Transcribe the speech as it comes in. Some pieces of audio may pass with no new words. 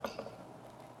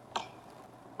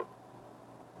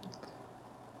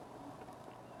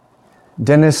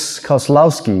Dennis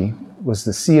Kozlowski was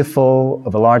the CFO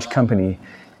of a large company,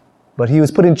 but he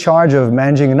was put in charge of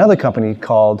managing another company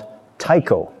called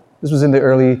Tyco. This was in the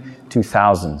early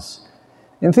 2000s.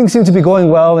 And things seemed to be going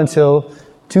well until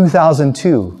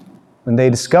 2002, when they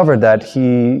discovered that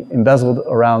he embezzled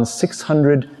around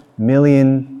 $600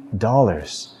 million.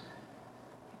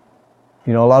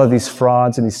 You know, a lot of these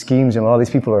frauds and these schemes, and a lot of these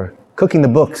people are cooking the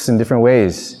books in different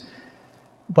ways.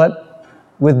 But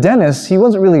with Dennis, he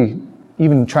wasn't really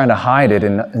even trying to hide it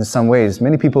in some ways.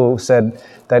 Many people said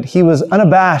that he was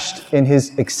unabashed in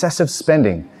his excessive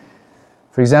spending.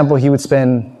 For example, he would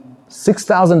spend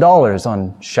 $6,000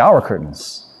 on shower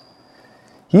curtains.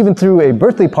 He even threw a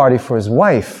birthday party for his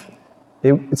wife.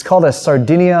 It's called a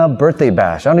Sardinia birthday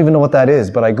bash. I don't even know what that is,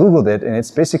 but I Googled it, and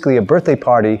it's basically a birthday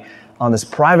party on this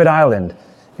private island.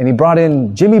 And he brought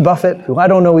in Jimmy Buffett, who I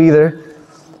don't know either,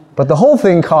 but the whole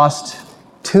thing cost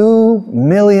 $2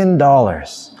 million.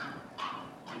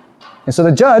 And so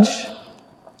the judge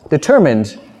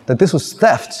determined that this was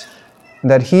theft,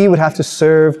 and that he would have to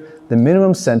serve the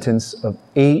minimum sentence of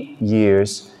 8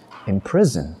 years in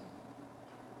prison.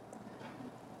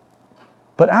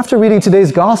 But after reading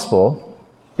today's gospel,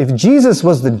 if Jesus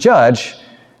was the judge,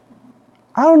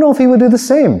 I don't know if he would do the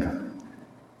same.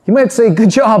 He might say, "Good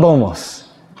job," almost.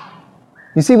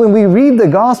 You see, when we read the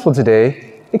gospel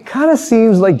today, it kind of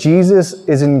seems like Jesus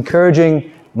is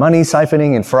encouraging money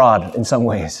siphoning and fraud in some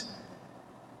ways.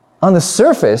 On the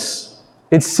surface,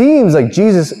 it seems like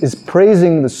Jesus is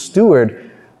praising the steward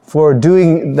for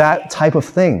doing that type of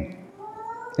thing.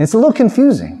 And it's a little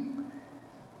confusing.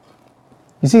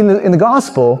 You see, in the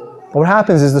gospel, what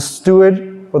happens is the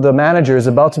steward or the manager is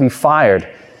about to be fired.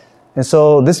 And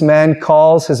so this man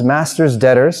calls his master's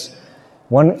debtors.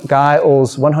 One guy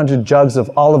owes 100 jugs of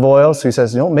olive oil, so he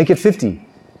says, make it 50.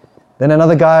 Then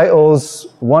another guy owes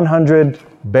 100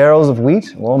 barrels of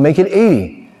wheat, well, make it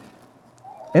 80.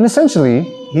 And essentially,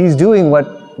 he's doing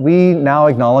what we now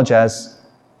acknowledge as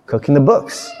cooking the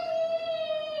books.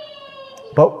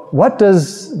 But what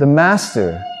does the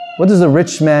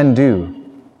rich man do?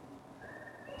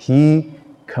 He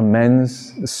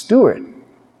commends the steward.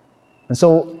 And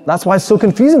so that's why it's so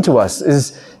confusing to us.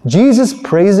 Is Jesus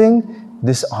praising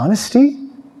dishonesty?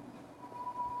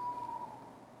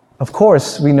 Of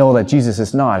course, we know that Jesus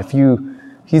is not.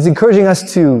 He's encouraging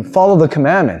us to follow the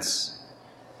commandments.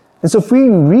 And so if we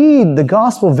read the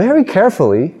gospel very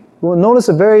carefully, we'll notice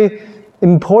a very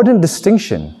important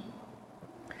distinction.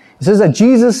 It says that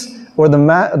Jesus, or the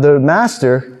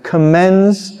master,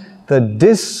 commends the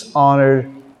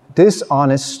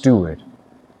dishonest steward.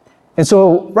 And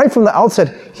so right from the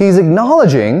outset, he's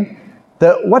acknowledging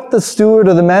that what the steward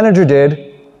or the manager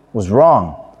did was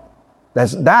wrong.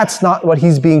 That's not what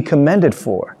he's being commended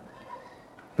for.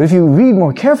 But if you read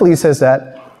more carefully, he says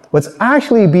that what's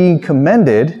actually being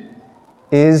commended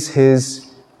is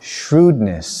his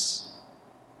shrewdness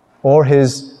or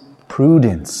his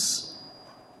prudence.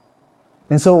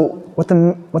 And so what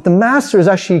the master is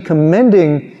actually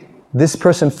commending this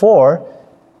person for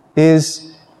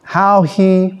is how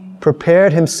he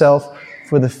prepared himself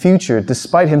for the future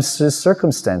despite his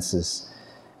circumstances.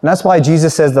 And that's why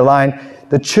Jesus says the line,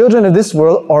 "The children of this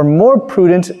world are more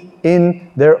prudent in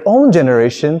their own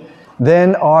generation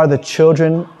than are the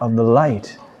children of the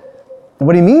light." And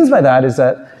what he means by that is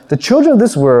that the children of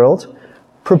this world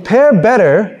prepare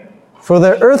better for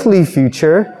their earthly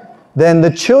future than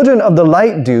the children of the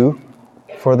light do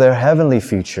for their heavenly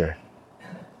future.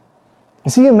 You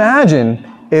see, imagine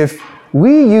if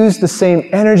we use the same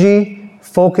energy,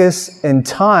 focus, and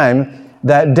time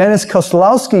that Dennis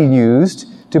Kozlowski used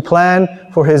to plan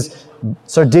for his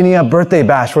Sardinia birthday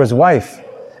bash for his wife.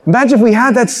 Imagine if we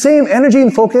had that same energy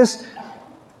and focus,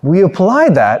 we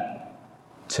applied that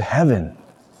to heaven.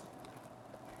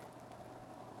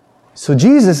 So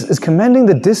Jesus is commending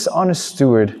the dishonest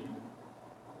steward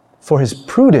for his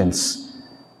prudence,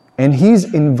 and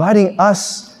he's inviting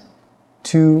us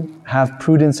to have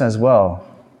prudence as well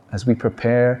as we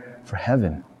prepare for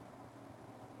heaven.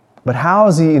 But how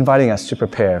is he inviting us to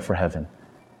prepare for heaven?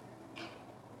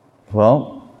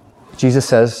 Well, Jesus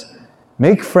says,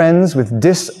 "Make friends with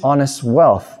dishonest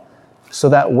wealth, so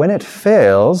that when it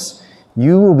fails,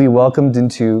 you will be welcomed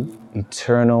into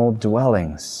eternal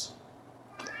dwellings."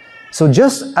 So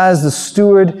just as the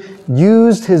steward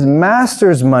used his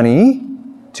master's money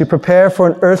to prepare for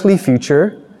an earthly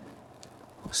future,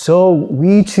 so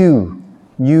we too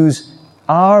use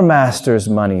our master's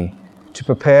money to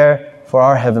prepare for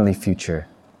our heavenly future.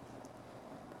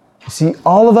 You see,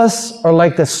 all of us are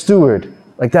like the steward,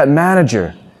 like that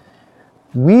manager.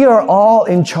 We are all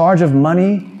in charge of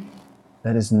money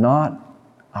that is not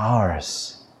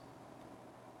ours.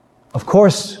 Of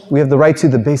course, we have the right to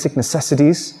the basic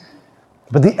necessities,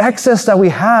 but the excess that we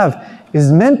have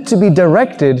is meant to be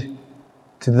directed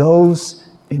to those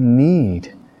in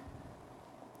need.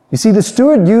 You see, the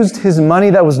steward used his money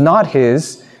that was not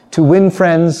his to win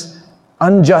friends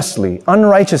unjustly,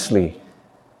 unrighteously.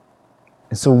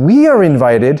 And so we are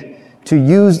invited to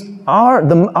use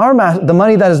the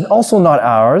money that is also not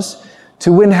ours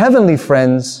to win heavenly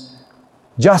friends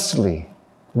justly,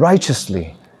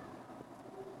 righteously.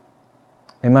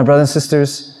 And my brothers and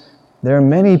sisters, there are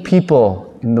many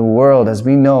people in the world, as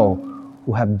we know,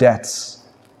 who have debts.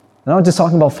 And I'm not just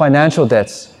talking about financial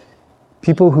debts,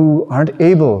 people who aren't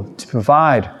able to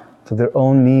provide for their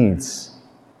own needs.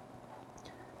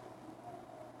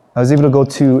 I was able to go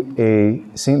to a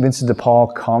St. Vincent de Paul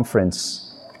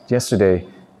conference yesterday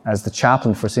as the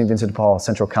chaplain for St. Vincent de Paul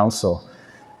Central Council.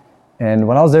 And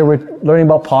when I was there, we were learning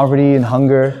about poverty and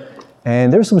hunger,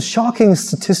 and there were some shocking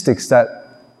statistics that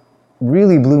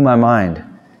really blew my mind.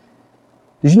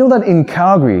 Did you know that in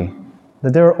Calgary,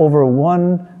 that there are over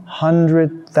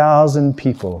 100,000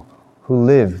 people who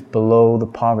live below the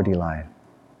poverty line?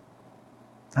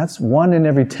 That's 1 in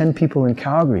every 10 people in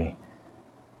Calgary.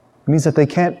 It means that they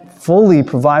can't fully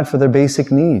provide for their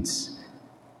basic needs.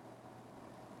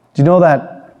 Do you know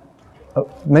that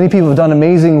many people have done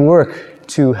amazing work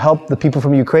to help the people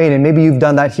from Ukraine, and maybe you've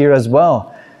done that here as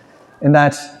well, and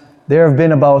that there have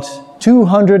been about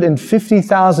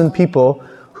 250,000 people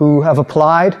who have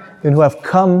applied and who have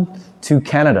come to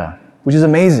Canada, which is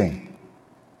amazing.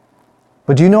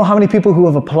 But do you know how many people who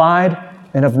have applied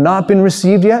and have not been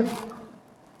received yet?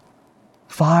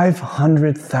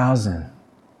 500,000.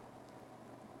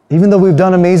 Even though we've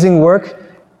done amazing work,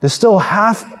 there's still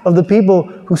half of the people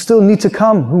who still need to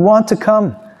come, who want to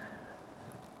come.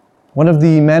 One of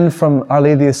the men from Our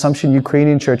Lady of the Assumption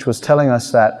Ukrainian Church was telling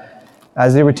us that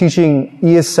as they were teaching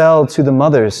ESL to the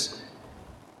mothers,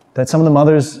 that some of the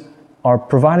mothers are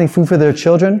providing food for their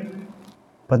children,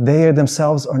 but they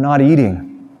themselves are not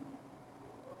eating.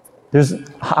 There's a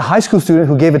high school student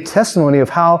who gave a testimony of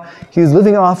how he was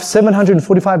living off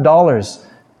 $745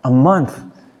 a month.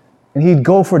 And he'd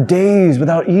go for days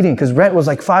without eating because rent was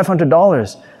like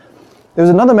 $500. There was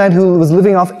another man who was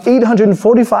living off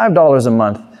 $845 a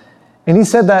month. And he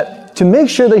said that to make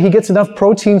sure that he gets enough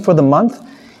protein for the month,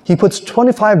 he puts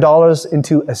 $25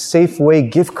 into a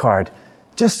Safeway gift card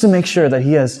just to make sure that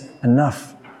he has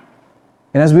enough.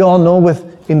 And as we all know,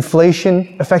 with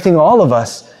inflation affecting all of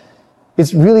us,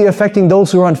 it's really affecting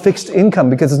those who are on fixed income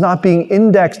because it's not being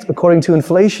indexed according to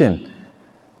inflation.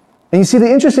 And you see,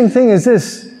 the interesting thing is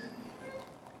this.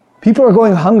 People are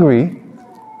going hungry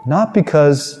not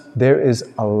because there is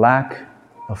a lack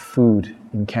of food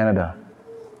in Canada.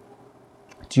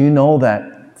 Do you know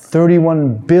that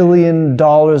 $31 billion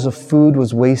of food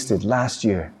was wasted last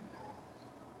year?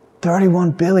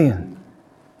 $31 billion.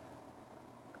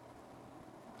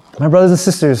 My brothers and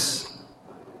sisters,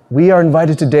 we are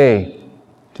invited today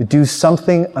to do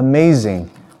something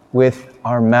amazing with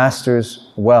our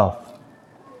Master's wealth.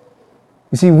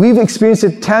 You see, we've experienced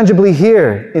it tangibly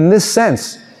here in this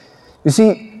sense. You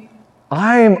see,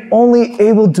 I am only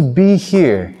able to be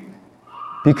here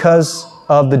because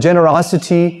of the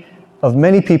generosity of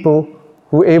many people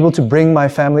who were able to bring my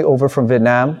family over from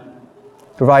Vietnam,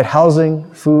 provide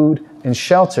housing, food, and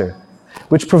shelter,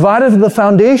 which provided the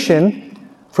foundation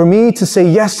for me to say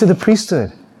yes to the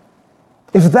priesthood.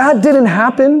 If that didn't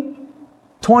happen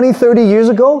 20, 30 years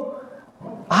ago,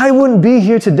 I wouldn't be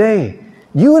here today.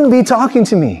 You wouldn't be talking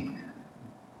to me.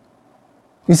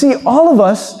 You see, all of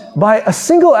us, by a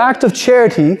single act of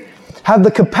charity, have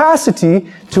the capacity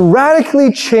to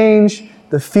radically change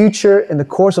the future and the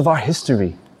course of our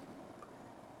history.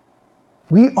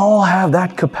 We all have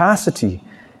that capacity.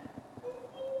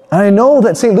 And I know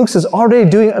that St. Luke's is already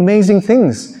doing amazing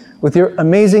things with your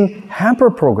amazing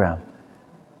hamper program.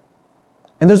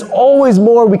 And there's always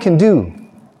more we can do,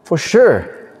 for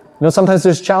sure. You know, sometimes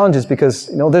there's challenges because,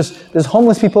 there's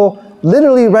homeless people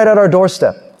literally right at our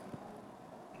doorstep.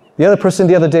 The other person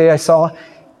the other day I saw,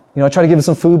 I tried to give him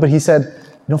some food, but he said,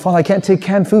 Father, I can't take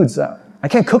canned foods. I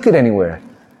can't cook it anywhere.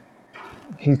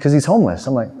 Because he's homeless.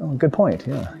 I'm like, oh, good point,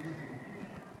 yeah.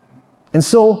 And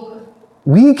so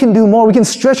we can do more. We can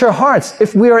stretch our hearts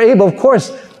if we are able. Of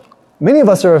course, many of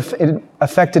us are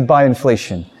affected by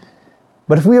inflation.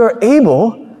 But if we are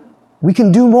able, we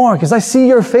can do more because I see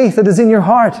your faith that is in your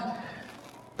heart.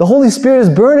 The Holy Spirit is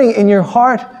burning in your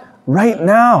heart right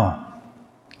now.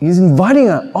 He's inviting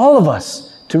all of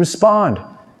us to respond,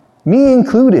 me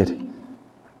included.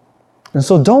 And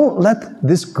so don't let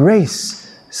this grace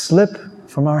slip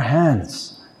from our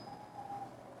hands.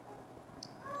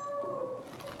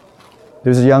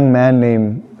 There's a young man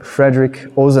named Frederick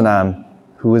Ozanam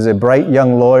who was a bright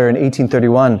young lawyer in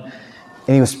 1831,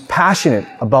 and he was passionate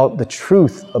about the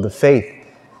truth of the faith.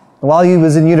 And while he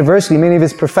was in university, many of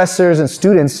his professors and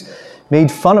students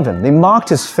made fun of him. They mocked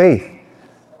his faith.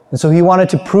 And so he wanted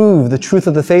to prove the truth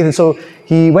of the faith. And so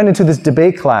he went into this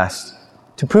debate class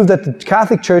to prove that the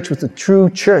Catholic Church was the true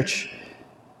church.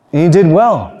 And he did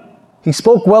well. He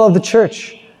spoke well of the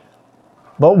church.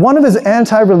 But one of his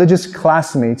anti-religious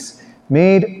classmates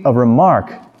made a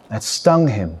remark that stung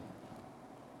him.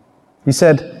 He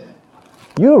said,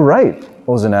 "You're right,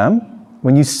 Ozanam,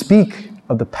 when you speak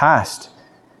of the past.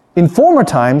 In former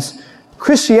times,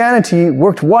 Christianity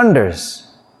worked wonders.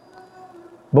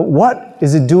 But what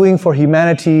is it doing for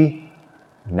humanity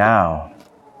now?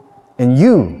 And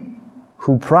you,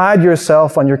 who pride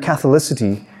yourself on your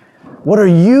Catholicity, what are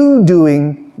you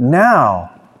doing now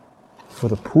for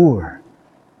the poor?"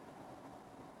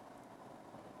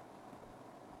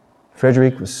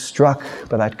 Frederick was struck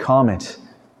by that comment.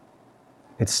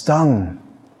 It stung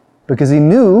because he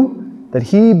knew that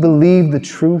he believed the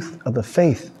truth of the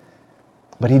faith,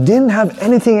 but he didn't have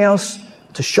anything else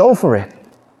to show for it.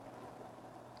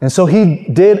 And so he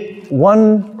did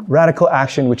one radical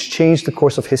action which changed the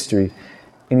course of history,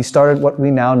 and he started what we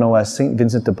now know as St.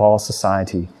 Vincent de Paul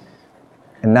Society.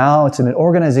 And now it's an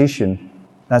organization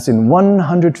that's in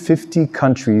 150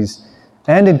 countries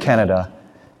and in Canada.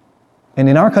 And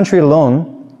in our country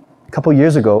alone, a couple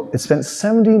years ago, it spent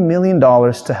 $70 million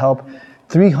to help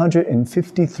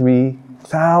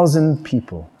 353,000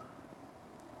 people.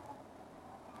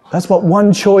 That's what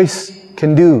one choice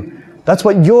can do. That's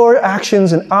what your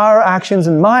actions and our actions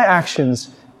and my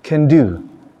actions can do.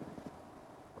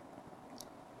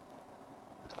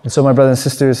 And so, my brothers and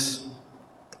sisters,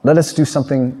 let us do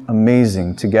something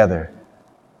amazing together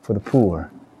for the poor,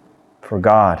 for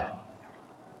God.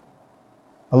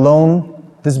 Alone,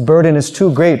 this burden is too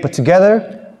great, but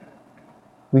together,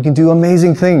 we can do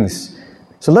amazing things.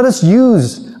 So let us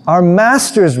use our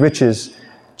Master's riches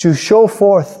to show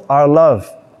forth our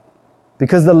love,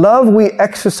 because the love we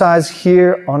exercise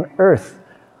here on earth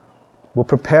will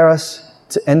prepare us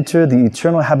to enter the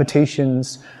eternal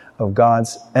habitations of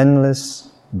God's endless,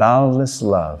 boundless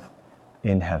love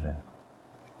in heaven.